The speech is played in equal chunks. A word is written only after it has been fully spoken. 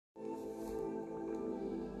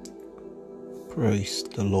Praise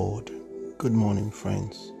the Lord. Good morning,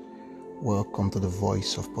 friends. Welcome to the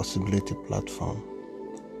Voice of Possibility platform.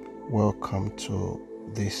 Welcome to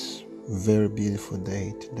this very beautiful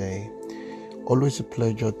day today. Always a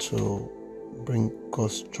pleasure to bring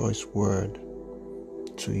God's choice word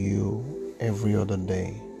to you every other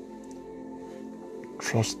day.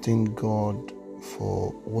 Trusting God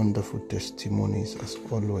for wonderful testimonies as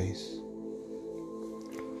always.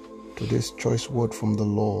 Today's choice word from the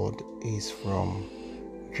Lord is from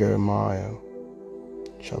Jeremiah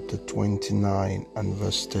chapter 29 and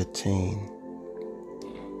verse 13.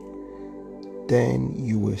 Then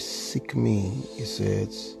you will seek me, he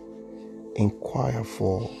says, inquire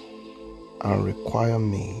for and require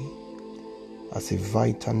me as a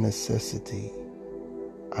vital necessity,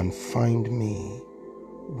 and find me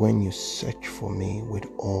when you search for me with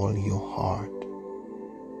all your heart.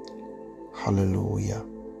 Hallelujah.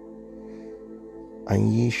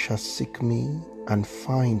 And ye shall seek me and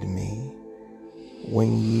find me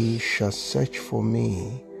when ye shall search for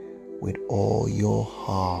me with all your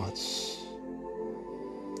hearts.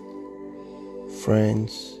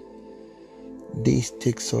 Friends, this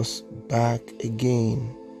takes us back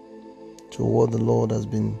again to what the Lord has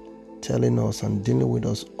been telling us and dealing with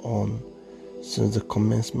us on since the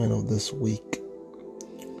commencement of this week,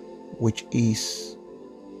 which is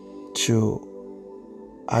to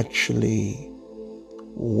actually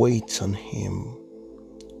wait on Him.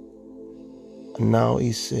 And now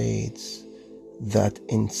He says that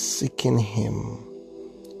in seeking Him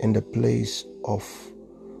in the place of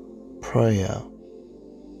prayer,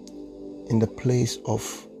 in the place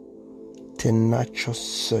of tenacious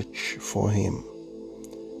search for Him,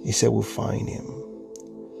 He said we'll find Him.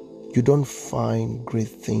 You don't find great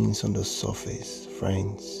things on the surface,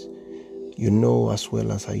 friends. You know as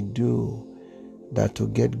well as I do that to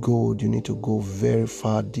get gold, you need to go very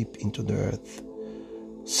far deep into the earth.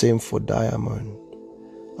 Same for diamond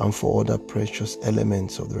and for other precious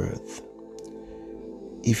elements of the earth.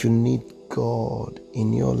 If you need God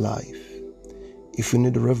in your life, if you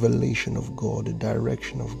need the revelation of God, the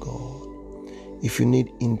direction of God, if you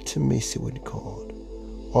need intimacy with God,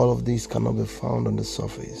 all of these cannot be found on the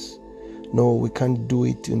surface. No, we can't do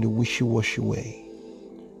it in the wishy-washy way.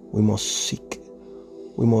 We must seek.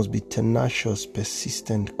 We must be tenacious,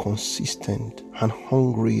 persistent, consistent, and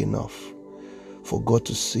hungry enough for God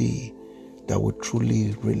to see that we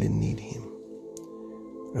truly, really need Him.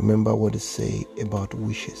 Remember what they say about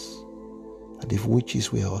wishes. That if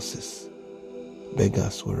witches were horses,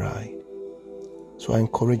 beggars will ride. So I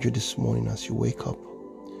encourage you this morning as you wake up,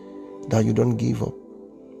 that you don't give up.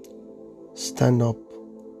 Stand up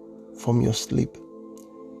from your sleep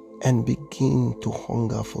and begin to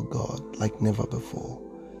hunger for God like never before.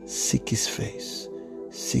 Seek His face.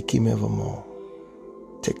 Seek Him evermore.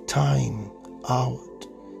 Take time out,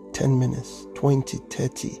 10 minutes, 20,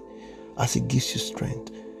 30, as He gives you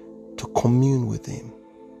strength to commune with Him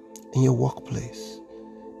in your workplace,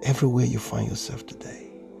 everywhere you find yourself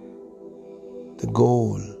today. The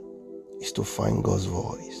goal is to find God's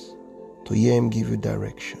voice, to hear Him give you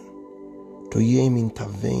direction, to hear Him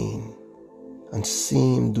intervene and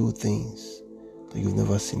see Him do things that you've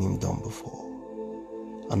never seen Him done before.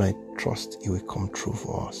 And I trust He will come true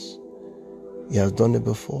for us. He has done it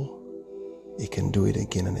before. He can do it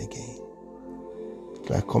again and again.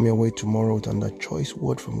 So I come your way tomorrow with another choice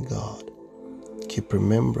word from God. Keep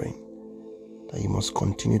remembering that you must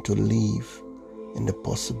continue to live in the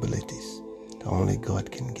possibilities that only God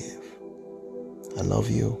can give. I love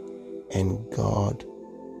you, and God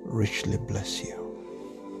richly bless you.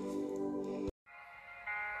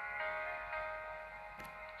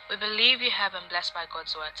 We believe you have been blessed by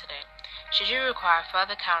God's word today. Should you require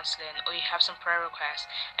further counseling or you have some prayer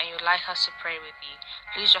requests and you would like us to pray with you,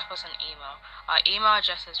 please drop us an email. Our email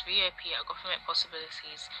address is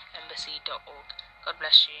vop@governmentpossibilitiesembassy.org. God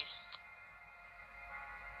bless you.